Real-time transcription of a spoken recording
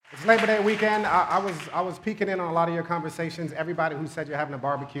Labor Day weekend. I was peeking in on a lot of your conversations. Everybody who said you're having a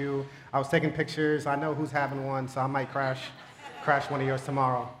barbecue, I was taking pictures. I know who's having one, so I might crash one of yours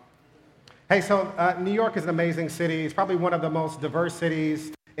tomorrow. Hey, so New York is an amazing city. It's probably one of the most diverse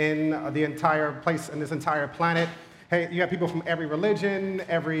cities in the entire place, in this entire planet. Hey, you have people from every religion,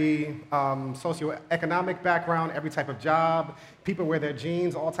 every socioeconomic background, every type of job. People wear their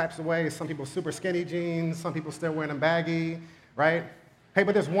jeans all types of ways. Some people super skinny jeans. Some people still wearing them baggy, right? Hey,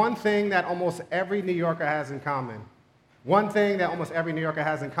 but there's one thing that almost every New Yorker has in common. One thing that almost every New Yorker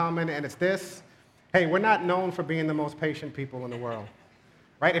has in common, and it's this. Hey, we're not known for being the most patient people in the world,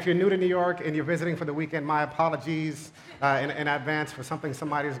 right? If you're new to New York and you're visiting for the weekend, my apologies in advance for something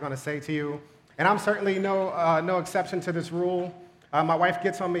somebody's going to say to you. And I'm certainly no exception to this rule. My wife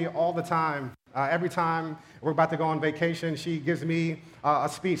gets on me all the time. Every time we're about to go on vacation, she gives me a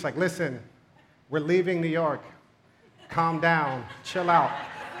speech like, listen, we're leaving New York. Calm down, chill out.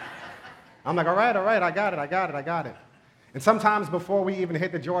 I'm like, all right, I got it. And sometimes before we even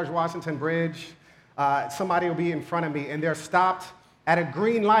hit the George Washington Bridge, somebody will be in front of me and they're stopped at a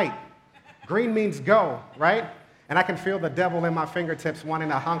green light. Green means go, right? And I can feel the devil in my fingertips wanting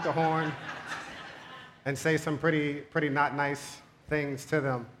to honk the horn and say some pretty not nice things to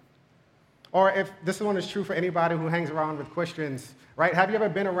them. Or if this one is true for anybody who hangs around with Christians, right? Have you ever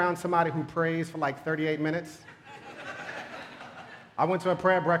been around somebody who prays for like 38 minutes? I went to a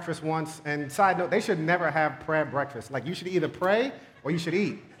prayer breakfast once, and side note, they should never have prayer breakfast. Like, you should either pray or you should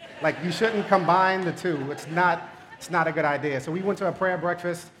eat. Like, you shouldn't combine the two. It's not a good idea. So we went to a prayer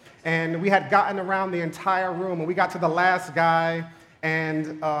breakfast, and we had gotten around the entire room, and we got to the last guy,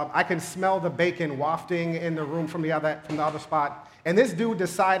 and I can smell the bacon wafting in the room from the other spot. And this dude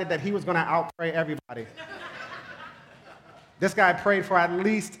decided that he was going to out-pray everybody. This guy prayed for at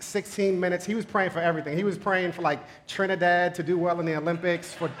least 16 minutes. He was praying for everything. He was praying for, like, Trinidad to do well in the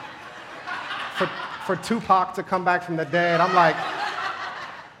Olympics, for Tupac to come back from the dead. I'm like,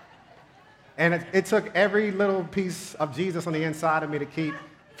 and it took every little piece of Jesus on the inside of me to keep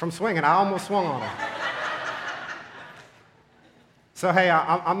from swinging. I almost swung on him. So, hey,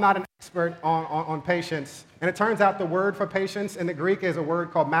 I'm not an expert on patience. And it turns out the word for patience in the Greek is a word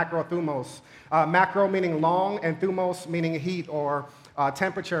called makrothumos. Macro meaning long, and thumos meaning heat or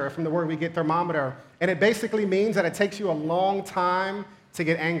temperature, from the word we get thermometer. And it basically means that it takes you a long time to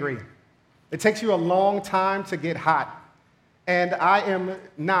get angry. It takes you a long time to get hot. And I am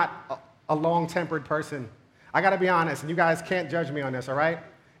not a long-tempered person. I got to be honest, and you guys can't judge me on this, all right?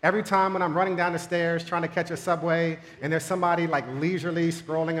 Every time when I'm running down the stairs trying to catch a subway and there's somebody like leisurely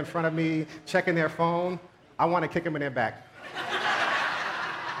scrolling in front of me, checking their phone, I want to kick them in their back.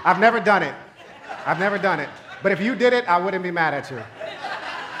 I've never done it. But if you did it, I wouldn't be mad at you.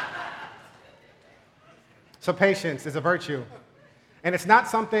 So patience is a virtue. And it's not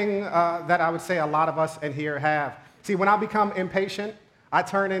something that I would say a lot of us in here have. See, when I become impatient, I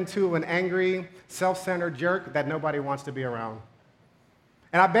turn into an angry, self-centered jerk that nobody wants to be around.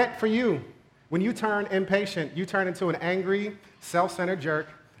 And I bet for you, when you turn impatient, you turn into an angry, self-centered jerk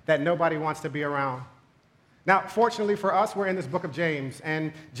that nobody wants to be around. Now, fortunately for us, we're in this book of James,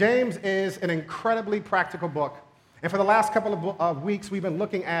 and James is an incredibly practical book. And for the last couple of weeks, we've been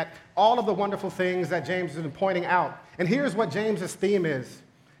looking at all of the wonderful things that James has been pointing out. And here's what James's theme is.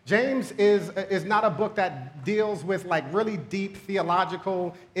 James is not a book that deals with like really deep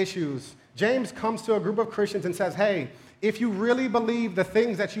theological issues. James comes to a group of Christians and says, hey, if you really believe the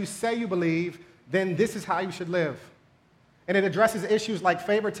things that you say you believe, then this is how you should live. And it addresses issues like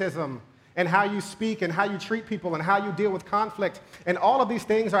favoritism and how you speak and how you treat people and how you deal with conflict. And all of these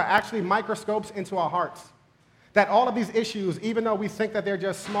things are actually microscopes into our hearts. That all of these issues, even though we think that they're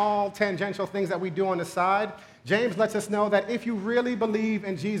just small, tangential things that we do on the side, James lets us know that if you really believe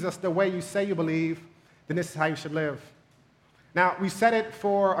in Jesus the way you say you believe, then this is how you should live. Now, we said it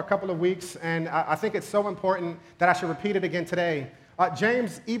for a couple of weeks, and I think it's so important that I should repeat it again today.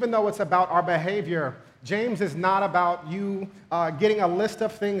 James, even though it's about our behavior, James is not about you getting a list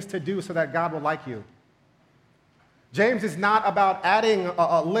of things to do so that God will like you. James is not about adding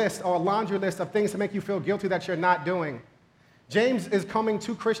a list or a laundry list of things to make you feel guilty that you're not doing. James is coming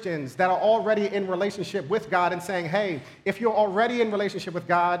to Christians that are already in relationship with God and saying, hey, if you're already in relationship with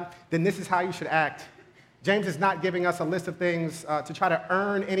God, then this is how you should act. James is not giving us a list of things to try to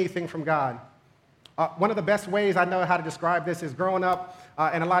earn anything from God. One of the best ways I know how to describe this is growing up,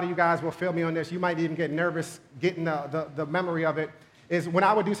 and a lot of you guys will feel me on this, you might even get nervous getting the memory of it, is when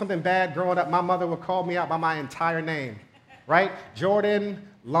I would do something bad growing up, my mother would call me out by my entire name, right? Jordan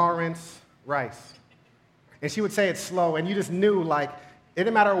Lawrence Rice. And she would say it slow, and you just knew, like, it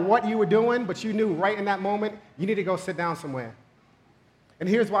didn't matter what you were doing, but you knew right in that moment, you need to go sit down somewhere. And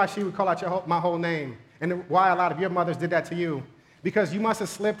here's why she would call out my whole name, and why a lot of your mothers did that to you. Because you must have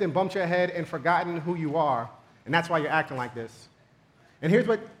slipped and bumped your head and forgotten who you are, and that's why you're acting like this. And here's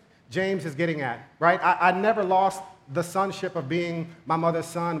what James is getting at, right? I never lost the sonship of being my mother's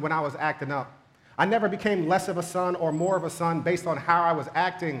son when I was acting up. I never became less of a son or more of a son based on how I was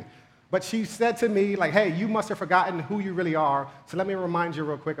acting. But she said to me, like, hey, you must have forgotten who you really are, so let me remind you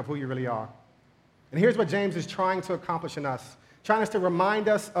real quick of who you really are. And here's what James is trying to accomplish in us, trying to remind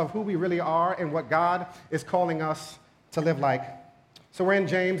us of who we really are and what God is calling us to live like. So we're in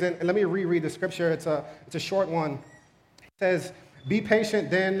James, and let me reread the scripture. It's a short one. It says, be patient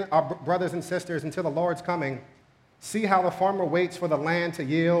then, our brothers and sisters, until the Lord's coming. See how the farmer waits for the land to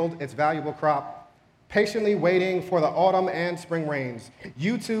yield its valuable crop, patiently waiting for the autumn and spring rains.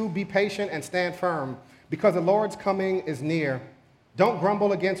 You too be patient and stand firm, because the Lord's coming is near. Don't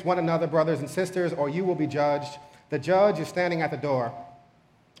grumble against one another, brothers and sisters, or you will be judged. The judge is standing at the door.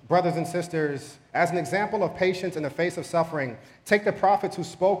 Brothers and sisters, as an example of patience in the face of suffering, take the prophets who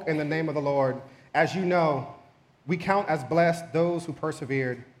spoke in the name of the Lord. As you know, we count as blessed those who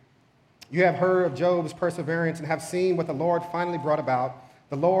persevered. You have heard of Job's perseverance and have seen what the Lord finally brought about.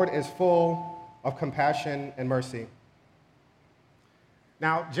 The Lord is full of compassion and mercy.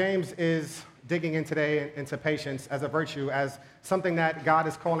 Now, James is digging in today into patience as a virtue, as something that God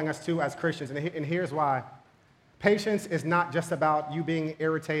is calling us to as Christians. And here's why. Patience is not just about you being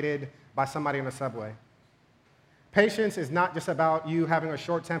irritated by somebody in the subway. Patience is not just about you having a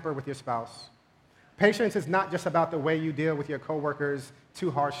short temper with your spouse. Patience is not just about the way you deal with your coworkers too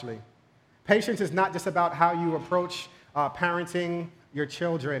harshly. Patience is not just about how you approach parenting your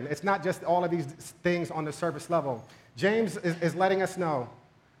children. It's not just all of these things on the surface level. James is letting us know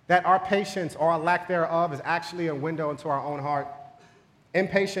that our patience or our lack thereof is actually a window into our own heart.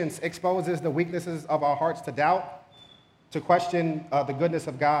 Impatience exposes the weaknesses of our hearts to doubt, to question the goodness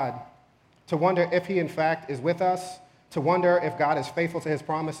of God, to wonder if he in fact is with us, to wonder if God is faithful to his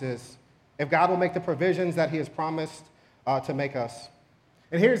promises, if God will make the provisions that he has promised to make us.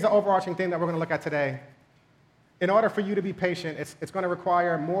 And here's the overarching thing that we're going to look at today. In order for you to be patient, it's going to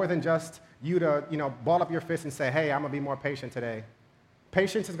require more than just you to, ball up your fist and say, hey, I'm going to be more patient today.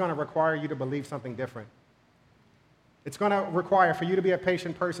 Patience is going to require you to believe something different. It's going to require, for you to be a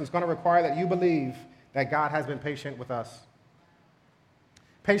patient person, it's going to require that you believe that God has been patient with us.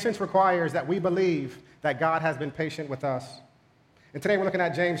 Patience requires that we believe that God has been patient with us. And today we're looking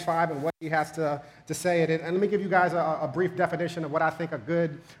at James 5 and what he has to say. And let me give you guys a brief definition of what I think a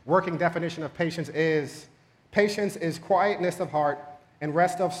good working definition of patience is. Patience is quietness of heart and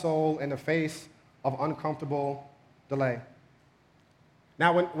rest of soul in the face of uncomfortable delay.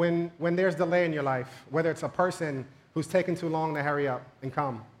 Now, when there's delay in your life, whether it's a person who's taken too long to hurry up and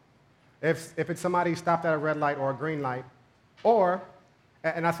come, if it's somebody stopped at a red light or a green light, or,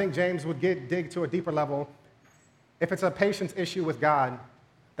 and I think James would dig to a deeper level, if it's a patience issue with God,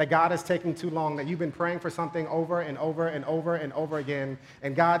 that God is taking too long, that you've been praying for something over and over and over and over again,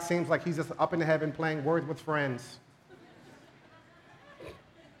 and God seems like he's just up in heaven playing Words with Friends.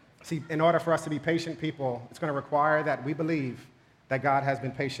 See, in order for us to be patient people, it's going to require that we believe that God has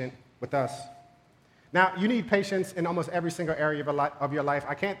been patient with us. Now, you need patience in almost every single area of your life.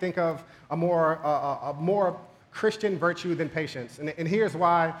 I can't think of a more Christian virtue than patience. And here's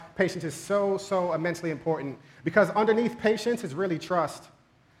why patience is so immensely important. Because underneath patience is really trust.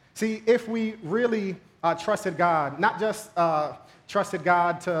 See, if we really trusted God, not just trusted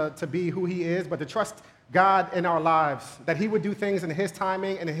God to be who he is, but to trust God in our lives, that he would do things in his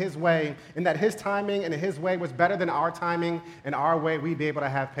timing and in his way, and that his timing and his way was better than our timing and our way, we'd be able to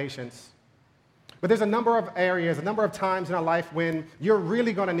have patience. But there's a number of areas, a number of times in our life when you're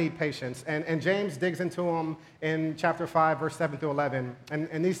really going to need patience. And James digs into them in chapter 5, verse 7 through 11.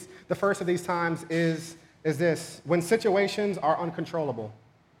 And the first of these times is this: when situations are uncontrollable.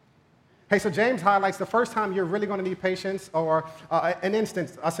 Hey, so James highlights the first time you're really going to need patience, or an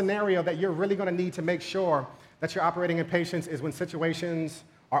instance, a scenario that you're really going to need to make sure that you're operating in patience, is when situations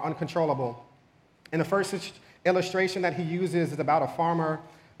are uncontrollable. And the first illustration that he uses is about a farmer,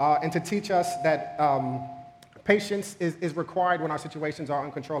 and to teach us that patience is required when our situations are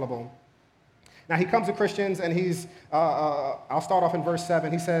uncontrollable. Now, he comes to Christians, and I'll start off in verse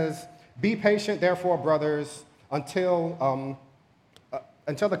 7. He says, "Be patient, therefore, brothers, until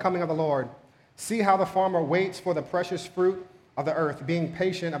the coming of the Lord. See how the farmer waits for the precious fruit of the earth, being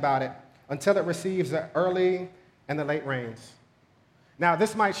patient about it, until it receives the early and the late rains." Now,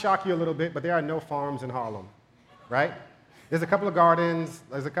 this might shock you a little bit, but there are no farms in Harlem, right? There's a couple of gardens.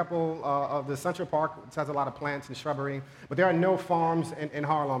 There's a couple of the Central Park, which has a lot of plants and shrubbery, but there are no farms in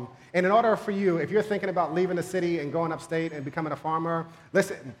Harlem. And in order for you, if you're thinking about leaving the city and going upstate and becoming a farmer,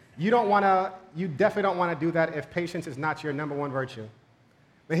 listen, you definitely don't want to do that if patience is not your number one virtue.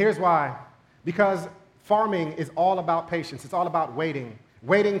 But here's why. Because farming is all about patience. It's all about waiting.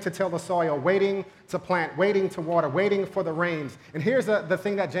 Waiting to till the soil, waiting to plant, waiting to water, waiting for the rains. And here's the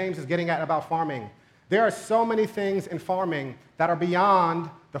thing that James is getting at about farming. There are so many things in farming that are beyond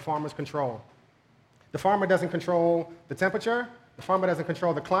the farmer's control. The farmer doesn't control the temperature. The farmer doesn't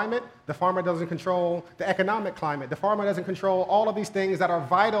control the climate. The farmer doesn't control the economic climate. The farmer doesn't control all of these things that are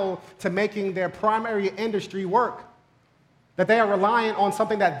vital to making their primary industry work. That they are reliant on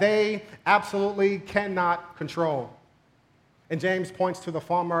something that they absolutely cannot control. And James points to the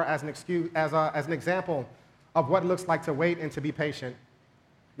farmer as an example of what it looks like to wait and to be patient.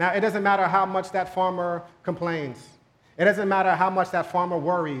 Now, it doesn't matter how much that farmer complains. It doesn't matter how much that farmer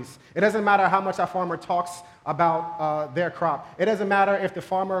worries. It doesn't matter how much that farmer talks about their crop. It doesn't matter if the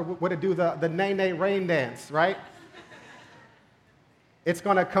farmer were to do the nay-nay rain dance, right? It's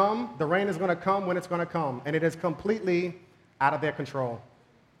going to come. The rain is going to come when it's going to come. And it is completely out of their control.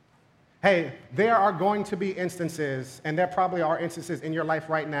 Hey, there are going to be instances, and there probably are instances in your life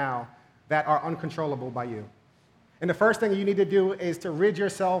right now that are uncontrollable by you. And the first thing you need to do is to rid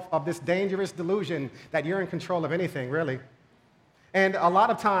yourself of this dangerous delusion that you're in control of anything, really. And a lot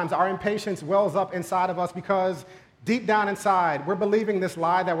of times, our impatience wells up inside of us because deep down inside, we're believing this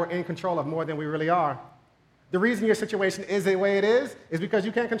lie that we're in control of more than we really are. The reason your situation is the way it is because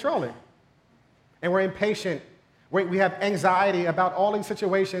you can't control it. And we're impatient. We have anxiety about all these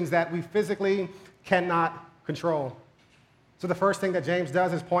situations that we physically cannot control. So the first thing that James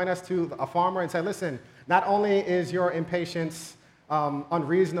does is point us to a farmer and say, listen, not only is your impatience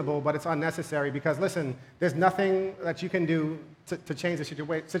unreasonable, but it's unnecessary because, listen, there's nothing that you can do to change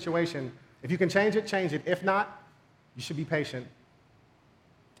the situation. If you can change it, change it. If not, you should be patient.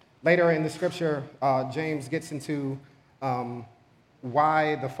 Later in the scripture, James gets into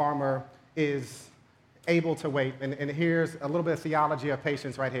why the farmer is able to wait. And here's a little bit of theology of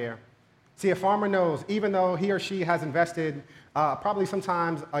patience right here. See, a farmer knows, even though he or she has invested probably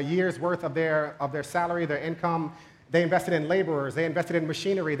sometimes a year's worth of their salary, their income, they invested in laborers, they invested in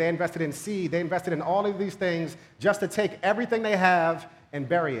machinery, they invested in seed, they invested in all of these things just to take everything they have and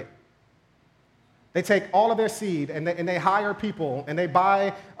bury it. They take all of their seed and they hire people and they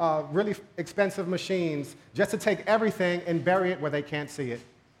buy really expensive machines just to take everything and bury it where they can't see it.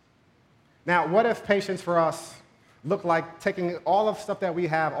 Now, what if patience for us looked like taking all of the stuff that we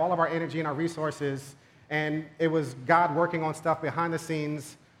have, all of our energy and our resources, and it was God working on stuff behind the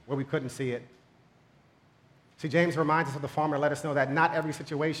scenes where we couldn't see it? See, James reminds us of the farmer, let us know that not every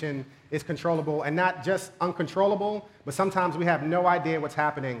situation is controllable, and not just uncontrollable, but sometimes we have no idea what's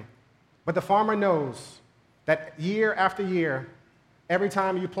happening. But the farmer knows that year after year, every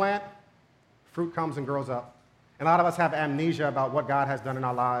time you plant, fruit comes and grows up. And a lot of us have amnesia about what God has done in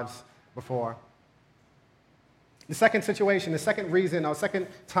our lives before. The second situation, the second reason, or second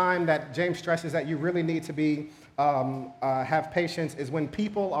time that James stresses that you really need to have patience is when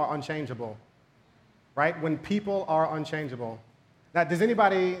people are unchangeable, right? When people are unchangeable. Now, does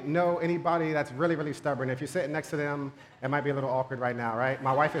anybody know anybody that's really, really stubborn? If you're sitting next to them, it might be a little awkward right now, right?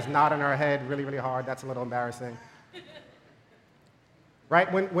 My wife is nodding her head really, really hard. That's a little embarrassing. Right?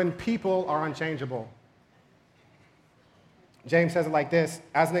 When people are unchangeable. James says it like this: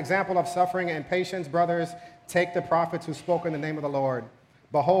 as an example of suffering and patience, brothers, take the prophets who spoke in the name of the Lord.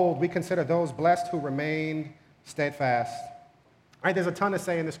 Behold, we consider those blessed who remained steadfast. All right, there's a ton to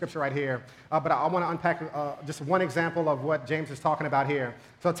say in the scripture right here, but I want to unpack just one example of what James is talking about here.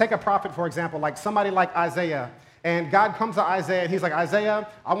 So take a prophet, for example, like somebody like Isaiah. And God comes to Isaiah, and he's like, Isaiah,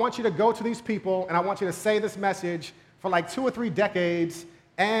 I want you to go to these people, and I want you to say this message for like 2 or 3 decades.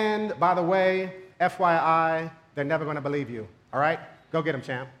 And by the way, FYI, they're never going to believe you. All right? Go get them,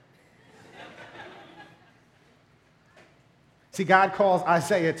 champ. See, God calls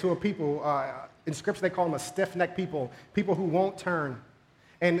Isaiah to a people, in Scripture they call them a stiff-necked people, people who won't turn.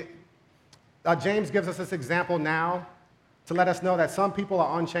 And James gives us this example now to let us know that some people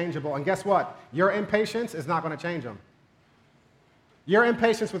are unchangeable. And guess what? Your impatience is not going to change them. Your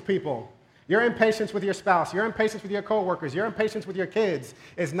impatience with people, your impatience with your spouse, your impatience with your coworkers, your impatience with your kids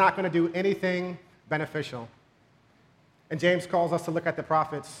is not going to do anything beneficial. And James calls us to look at the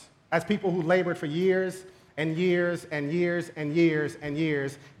prophets as people who labored for years and years and years and years and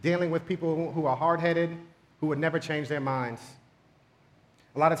years, dealing with people who are hard-headed, who would never change their minds.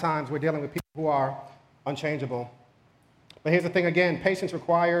 A lot of times we're dealing with people who are unchangeable. But here's the thing again, patience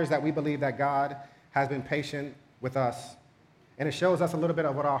requires that we believe that God has been patient with us. and it shows us a little bit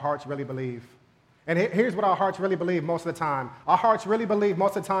of what our hearts really believe. And here's what our hearts really believe most of the time. Our hearts really believe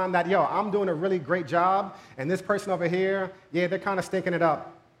most of the time that, I'm doing a really great job, and this person over here, they're kind of stinking it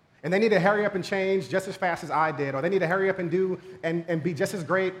up. And they need to hurry up and change just as fast as I did, or they need to hurry up and do and be just as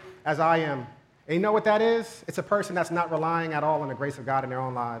great as I am. And you know what that is? It's a person that's not relying at all on the grace of God in their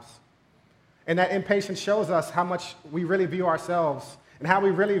own lives. And that impatience shows us how much we really view ourselves and how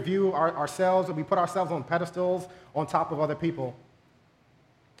we really view ourselves, and we put ourselves on pedestals on top of other people.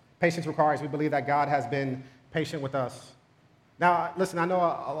 Patience requires we believe that God has been patient with us. Now, listen, I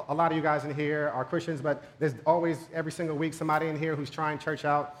know a lot of you guys in here are Christians, but there's always, every single week, somebody in here who's trying church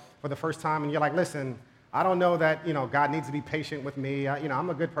out for the first time, and you're like, listen, I don't know that, God needs to be patient with me.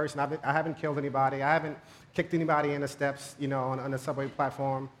 I'm a good person. I haven't killed anybody. I haven't kicked anybody in the steps, on the subway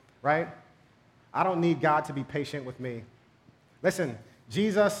platform, right? I don't need God to be patient with me. Listen,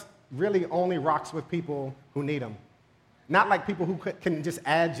 Jesus really only rocks with people who need him. Not like people who can just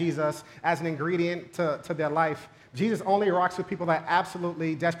add Jesus as an ingredient to their life. Jesus only rocks with people that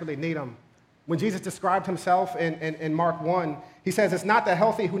absolutely, desperately need him. When Jesus described himself in Mark 1, he says, it's not the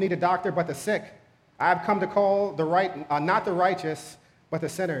healthy who need a doctor, but the sick. I have come to call not the righteous, but the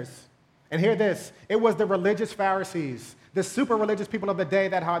sinners. And hear this, it was the religious Pharisees, the super religious people of the day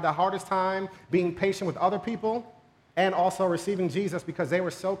that had the hardest time being patient with other people and also receiving Jesus because they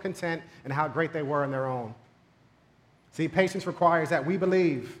were so content in how great they were in their own. See, patience requires that we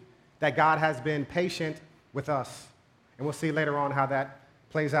believe that God has been patient with us. And we'll see later on how that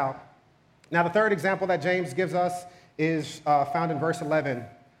plays out. Now, the third example that James gives us is found in verse 11.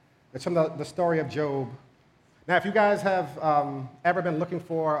 It's from the story of Job. Now, if you guys have ever been looking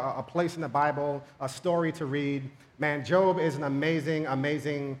for a place in the Bible, a story to read, man, Job is an amazing,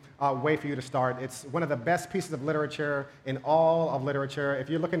 amazing way for you to start. It's one of the best pieces of literature in all of literature. If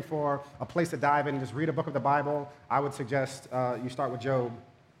you're looking for a place to dive in and just read a book of the Bible, I would suggest you start with Job.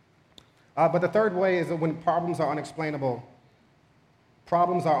 But the third way is that when problems are unexplainable.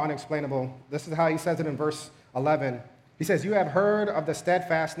 Problems are unexplainable. This is how he says it in verse 11. He says, you have heard of the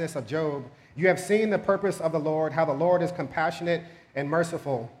steadfastness of Job. You have seen the purpose of the Lord, how the Lord is compassionate and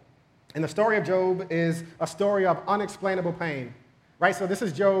merciful. And the story of Job is a story of unexplainable pain, right? So this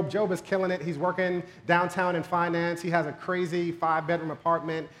is Job. Job is killing it. He's working downtown in finance. He has a crazy 5-bedroom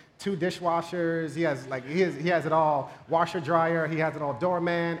apartment, 2 dishwashers. He has it all. Washer, dryer. He has it all.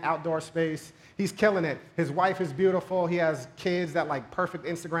 Doorman, outdoor space. He's killing it. His wife is beautiful. He has kids that perfect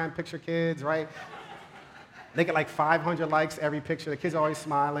Instagram picture kids, right? They get 500 likes every picture. The kids are always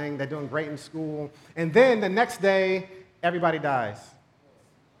smiling. They're doing great in school. And then the next day, everybody dies.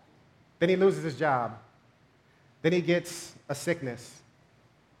 Then he loses his job. Then he gets a sickness.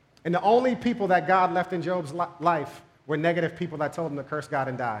 And the only people that God left in Job's life were negative people that told him to curse God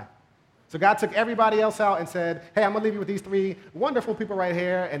and die. So God took everybody else out and said, hey, I'm going to leave you with these 3 wonderful people right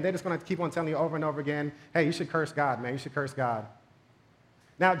here, and they're just going to keep on telling you over and over again, hey, you should curse God, man. You should curse God.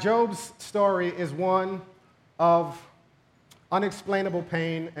 Now, Job's story is one of unexplainable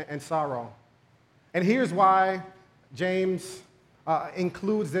pain and sorrow. And here's why James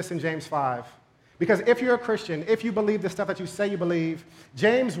includes this in James 5. Because if you're a Christian, if you believe the stuff that you say you believe,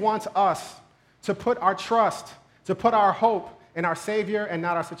 James wants us to put our trust, to put our hope in our Savior and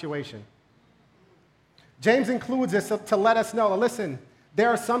not our situation. James includes this to let us know, listen, there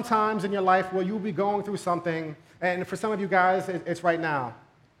are some times in your life where you'll be going through something, and for some of you guys, it's right now,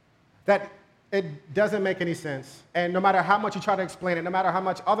 that it doesn't make any sense. And no matter how much you try to explain it, no matter how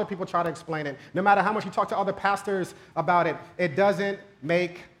much other people try to explain it, no matter how much you talk to other pastors about it, it doesn't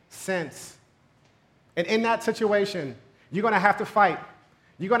make sense. And in that situation, you're going to have to fight.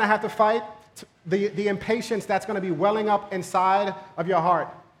 You're going to have to fight the impatience that's going to be welling up inside of your heart.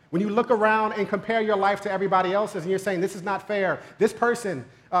 When you look around and compare your life to everybody else's and you're saying, this is not fair. This person,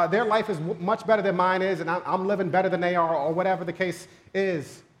 their life is much better than mine is, and I'm living better than they are, or whatever the case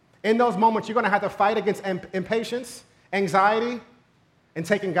is. In those moments, you're going to have to fight against impatience, anxiety, and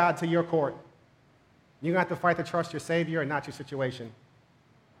taking God to your court. You're going to have to fight to trust your Savior and not your situation.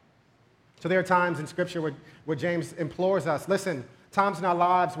 So there are times in Scripture where James implores us, listen, times in our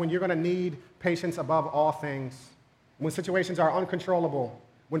lives when you're going to need patience above all things, when situations are uncontrollable,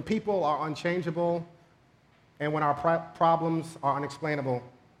 when people are unchangeable, and when our problems are unexplainable.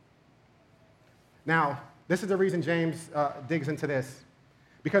 Now, this is the reason James digs into this.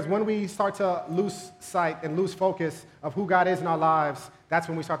 Because when we start to lose sight and lose focus of who God is in our lives, that's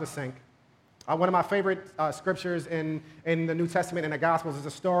when we start to sink. One of my favorite scriptures in the New Testament and the Gospels is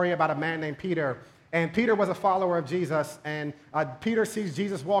a story about a man named Peter. And Peter was a follower of Jesus, and Peter sees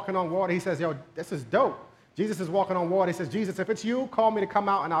Jesus walking on water. He says, yo, this is dope. Jesus is walking on water. He says, Jesus, if it's you, call me to come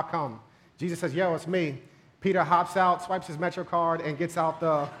out and I'll come. Jesus says, yo, it's me. Peter hops out, swipes his Metro card, and gets out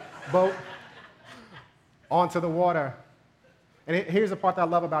the boat onto the water. And here's the part that I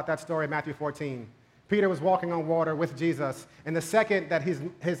love about that story, Matthew 14. Peter was walking on water with Jesus, and the second that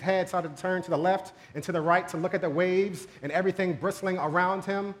his head started to turn to the left and to the right to look at the waves and everything bristling around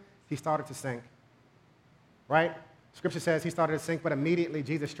him, he started to sink. Right? Scripture says he started to sink, but immediately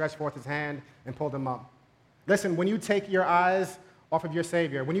Jesus stretched forth his hand and pulled him up. Listen, when you take your eyes off of your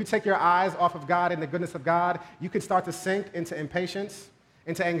Savior, when you take your eyes off of God and the goodness of God, you could start to sink into impatience,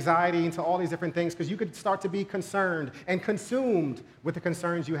 into anxiety, into all these different things, because you could start to be concerned and consumed with the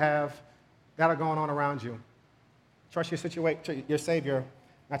concerns you have that are going on around you. Trust your Savior,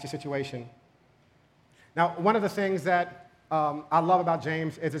 not your situation. Now, one of the things that I love about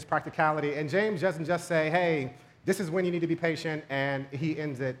James is his practicality. And James doesn't just say, hey, this is when you need to be patient, and he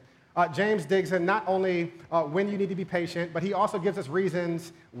ends it. James digs in not only when you need to be patient, but he also gives us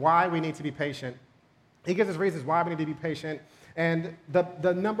reasons why we need to be patient. He gives us reasons why we need to be patient. And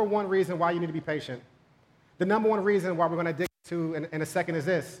the number one reason why you need to be patient, the number one reason why we're going to dig into in a second is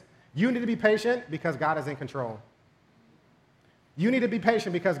this. You need to be patient because God is in control. You need to be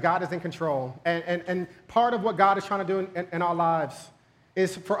patient because God is in control. And part of what God is trying to do in our lives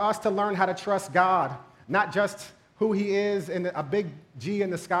is for us to learn how to trust God, not just who he is in a big G in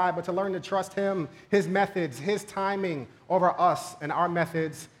the sky, but to learn to trust him, his methods, his timing over us and our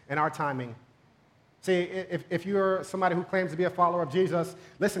methods and our timing. See, if you're somebody who claims to be a follower of Jesus,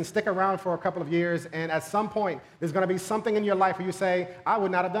 listen, stick around for a couple of years, and at some point, there's going to be something in your life where you say, I would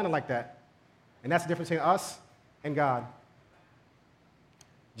not have done it like that. And that's the difference between us and God.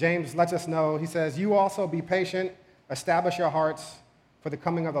 James lets us know, he says, you also be patient, establish your hearts, for the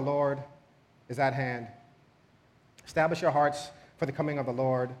coming of the Lord is at hand. Establish your hearts, for the coming of the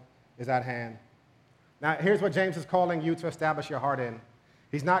Lord is at hand. Now, here's what James is calling you to establish your heart in.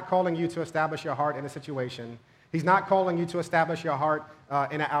 He's not calling you to establish your heart in a situation. He's not calling you to establish your heart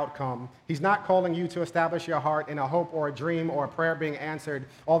in an outcome. He's not calling you to establish your heart in a hope or a dream or a prayer being answered,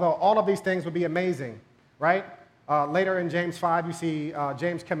 although all of these things would be amazing, right? Later in James 5, you see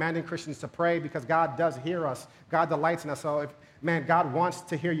James commanding Christians to pray because God does hear us. God delights in us. So, God wants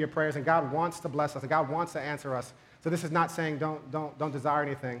to hear your prayers, and God wants to bless us, and God wants to answer us. So this is not saying don't desire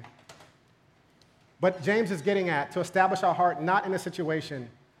anything. But James is getting at to establish our heart not in a situation.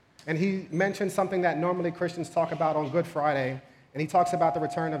 And he mentions something that normally Christians talk about on Good Friday, and he talks about the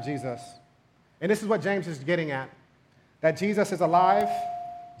return of Jesus. And this is what James is getting at, that Jesus is alive,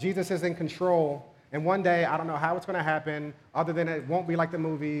 Jesus is in control, and one day, I don't know how it's going to happen, other than it won't be like the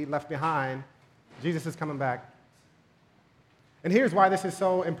movie Left Behind, Jesus is coming back. And here's why this is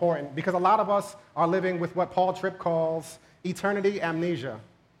so important, because a lot of us are living with what Paul Tripp calls eternity amnesia.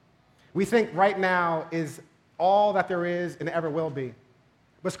 We think right now is all that there is and ever will be.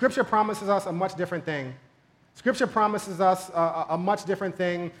 But Scripture promises us a much different thing. Scripture promises us a much different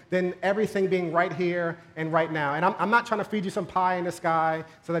thing than everything being right here and right now. And I'm not trying to feed you some pie in the sky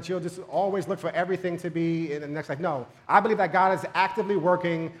so that you'll just always look for everything to be in the next life. No, I believe that God is actively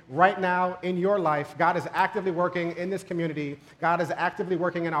working right now in your life. God is actively working in this community. God is actively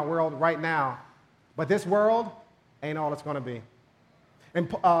working in our world right now. But this world ain't all it's going to be.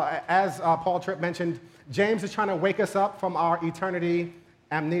 And as Paul Tripp mentioned, James is trying to wake us up from our eternity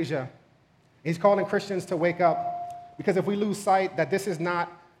amnesia. He's calling Christians to wake up, because if we lose sight that this is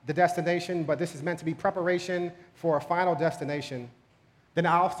not the destination, but this is meant to be preparation for a final destination, then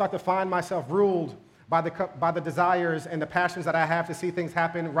I'll start to find myself ruled by the desires and the passions that I have to see things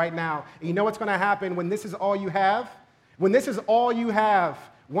happen right now. And you know what's going to happen when this is all you have? When this is all you have,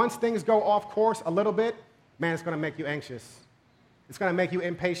 once things go off course a little bit, man, it's going to make you anxious. It's going to make you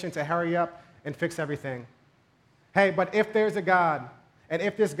impatient to hurry up and fix everything. Hey, but if there's a God, and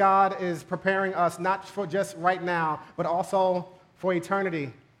if this God is preparing us not for just right now, but also for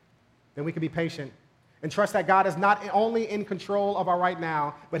eternity, then we can be patient and trust that God is not only in control of our right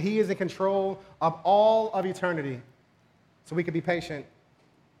now, but he is in control of all of eternity. So we can be patient.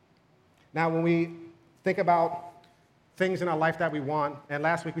 Now, when we think about things in our life that we want, and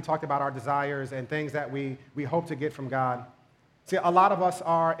last week we talked about our desires and things that we hope to get from God. See, a lot of us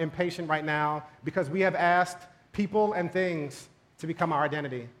are impatient right now because we have asked people and things to become our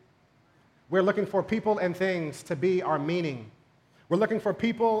identity. We're looking for people and things to be our meaning. We're looking for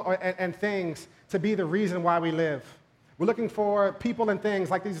people and things to be the reason why we live. We're looking for people and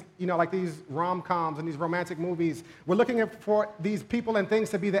things like these rom-coms and these romantic movies. We're looking for these people and things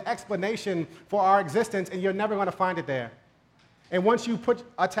to be the explanation for our existence, and you're never going to find it there. And once you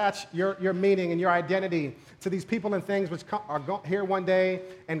attach your meaning and your identity to these people and things which are here one day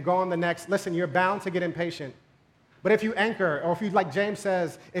and gone the next, listen, you're bound to get impatient. But if you anchor, or if you, like James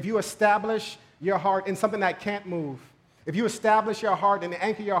says, if you establish your heart in something that can't move, if you establish your heart and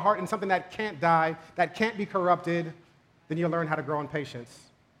anchor your heart in something that can't die, that can't be corrupted, then you'll learn how to grow in patience.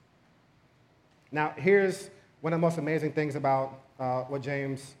 Now, here's one of the most amazing things about what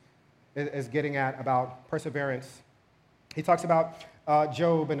James is getting at about perseverance. He talks about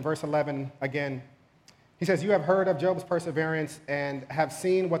Job in verse 11 again. He says, "You have heard of Job's perseverance and have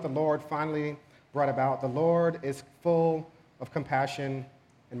seen what the Lord finally brought about. The Lord is full of compassion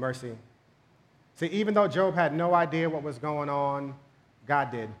and mercy." See, even though Job had no idea what was going on,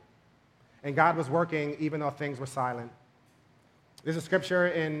 God did. And God was working even though things were silent. There's a scripture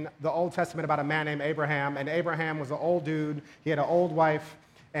in the Old Testament about a man named Abraham, and Abraham was an old dude. He had an old wife,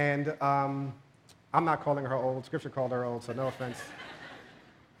 and I'm not calling her old. Scripture called her old, so no offense.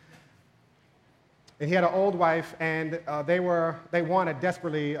 And he had an old wife, and they wanted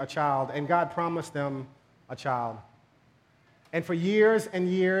desperately a child, and God promised them a child. And for years and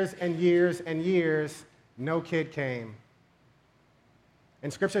years and years and years, no kid came.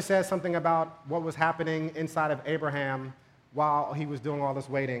 And Scripture says something about what was happening inside of Abraham while he was doing all this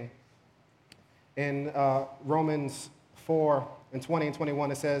waiting. In Romans 4 and 20 and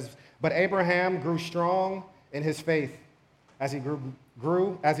 21, it says, "But Abraham grew strong in his faith as Abraham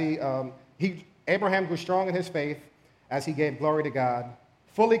grew strong in his faith as he gave glory to God,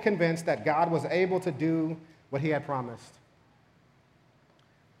 fully convinced that God was able to do what he had promised."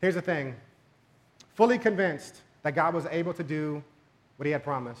 Here's the thing. Fully convinced that God was able to do what he had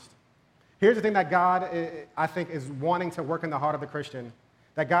promised. Here's the thing that God, I think, is wanting to work in the heart of the Christian,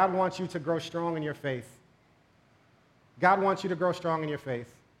 that God wants you to grow strong in your faith. God wants you to grow strong in your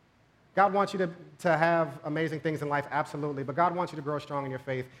faith. God wants you to have amazing things in life, absolutely, but God wants you to grow strong in your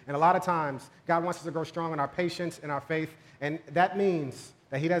faith. And a lot of times, God wants us to grow strong in our patience and our faith, and that means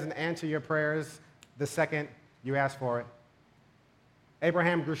that he doesn't answer your prayers the second you ask for it.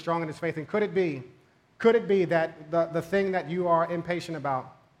 Abraham grew strong in his faith, and could it be that the thing that you are impatient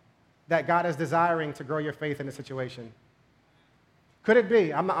about, that God is desiring to grow your faith in the situation? Could it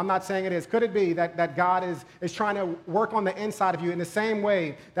be, I'm not saying it is, could it be that God is trying to work on the inside of you in the same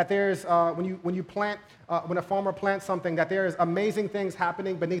way that there's, when a farmer plants something, that there's amazing things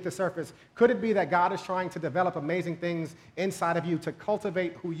happening beneath the surface? Could it be that God is trying to develop amazing things inside of you to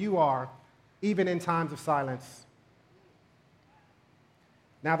cultivate who you are, even in times of silence?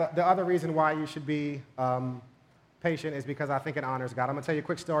 Now, the other reason why you should be patient is because I think it honors God. I'm going to tell you a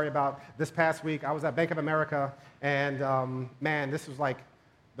quick story about this past week. I was at Bank of America, and man, this was like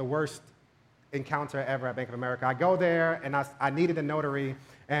the worst encounter ever at Bank of America. I go there, and I needed a notary,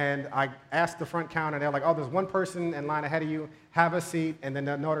 and I asked the front counter, they're like, "Oh, there's one person in line ahead of you, have a seat, and then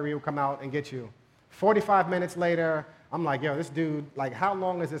the notary will come out and get you." 45 minutes later, I'm like, "Yo, this dude, like, how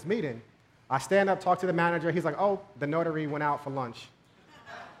long is this meeting?" I stand up, talk to the manager, he's like, "Oh, the notary went out for lunch."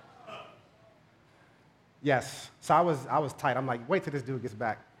 Yes. So I was tight. I'm like, wait till this dude gets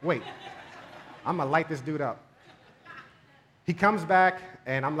back. Wait. I'm going to light this dude up. He comes back,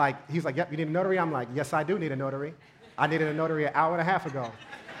 and I'm like, he's like, "Yep, you need a notary?" I'm like, "Yes, I do need a notary. I needed a notary an hour and a half ago."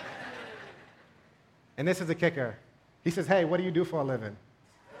 And this is the kicker. He says, "Hey, what do you do for a living?"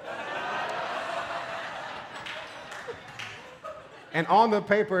 And on the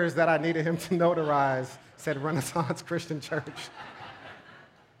papers that I needed him to notarize said Renaissance Christian Church.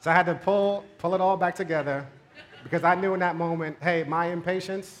 So I had to pull it all back together because I knew in that moment, hey, my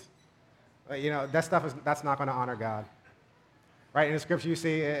impatience, that's not going to honor God. Right? In the scripture you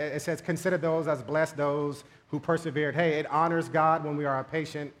see, it says, "Consider those as blessed, those who persevered." Hey, it honors God when we are a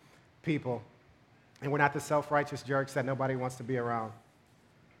patient people and we're not the self-righteous jerks that nobody wants to be around.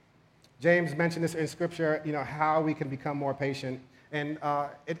 James mentioned this in scripture, how we can become more patient. And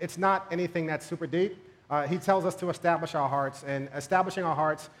it's not anything that's super deep. He tells us to establish our hearts, and establishing our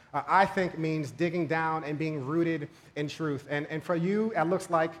hearts, I think, means digging down and being rooted in truth. And for you,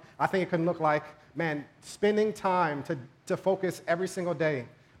 I think it can look like, man, spending time to focus every single day,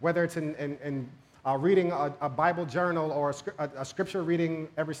 whether it's in reading a Bible journal or a scripture reading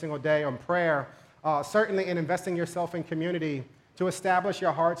every single day, or prayer, certainly in investing yourself in community to establish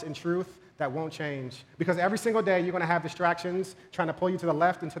your hearts in truth that won't change. Because every single day you're going to have distractions trying to pull you to the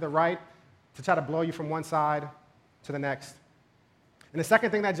left and to the right, to try to blow you from one side to the next. And the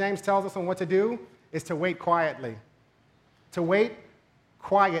second thing that James tells us on what to do is to wait quietly. To wait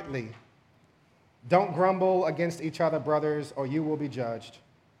quietly. Don't grumble against each other, brothers, or you will be judged.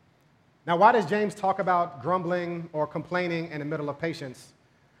 Now, why does James talk about grumbling or complaining in the middle of patience?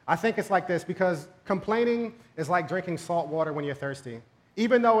 I think it's like this, because complaining is like drinking salt water when you're thirsty.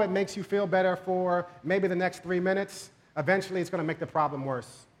 Even though it makes you feel better for maybe the next 3 minutes, eventually it's going to make the problem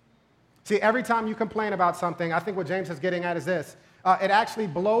worse. See, every time you complain about something, I think what James is getting at is this. It actually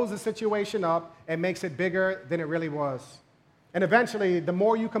blows the situation up and makes it bigger than it really was. And eventually, the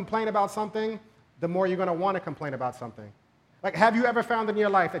more you complain about something, the more you're going to want to complain about something. Like, have you ever found in your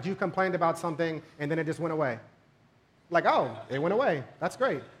life that you complained about something and then it just went away? Like, oh, it went away. That's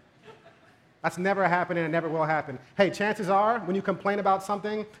great. That's never happened and it never will happen. Hey, chances are, when you complain about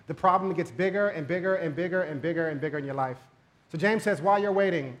something, the problem gets bigger and bigger and bigger and bigger and bigger in your life. So James says, while you're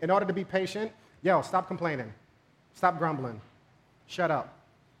waiting, in order to be patient, stop complaining. Stop grumbling. Shut up.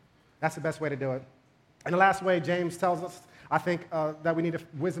 That's the best way to do it. And the last way James tells us, I think, that we need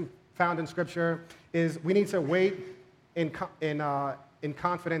wisdom found in Scripture is we need to wait in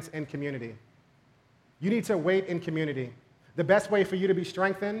confidence and community. You need to wait in community. The best way for you to be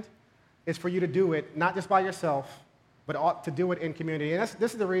strengthened is for you to do it, not just by yourself, but to do it in community. And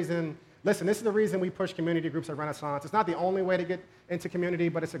this is the reason, listen, this is the reason we push community groups at Renaissance. It's not the only way to get into community,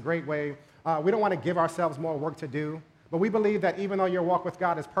 but it's a great way. We don't want to give ourselves more work to do, but we believe that even though your walk with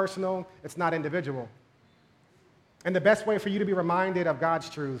God is personal, it's not individual. And the best way for you to be reminded of God's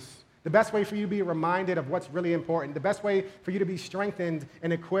truths, the best way for you to be reminded of what's really important, the best way for you to be strengthened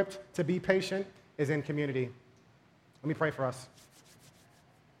and equipped to be patient is in community. Let me pray for us.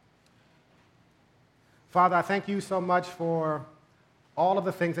 Father, I thank you so much for all of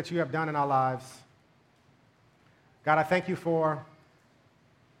the things that you have done in our lives. God, I thank you for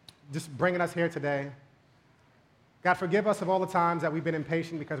just bringing us here today. God, forgive us of all the times that we've been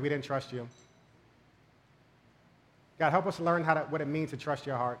impatient because we didn't trust you. God, help us learn what it means to trust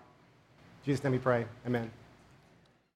your heart. In Jesus' name we pray. Amen.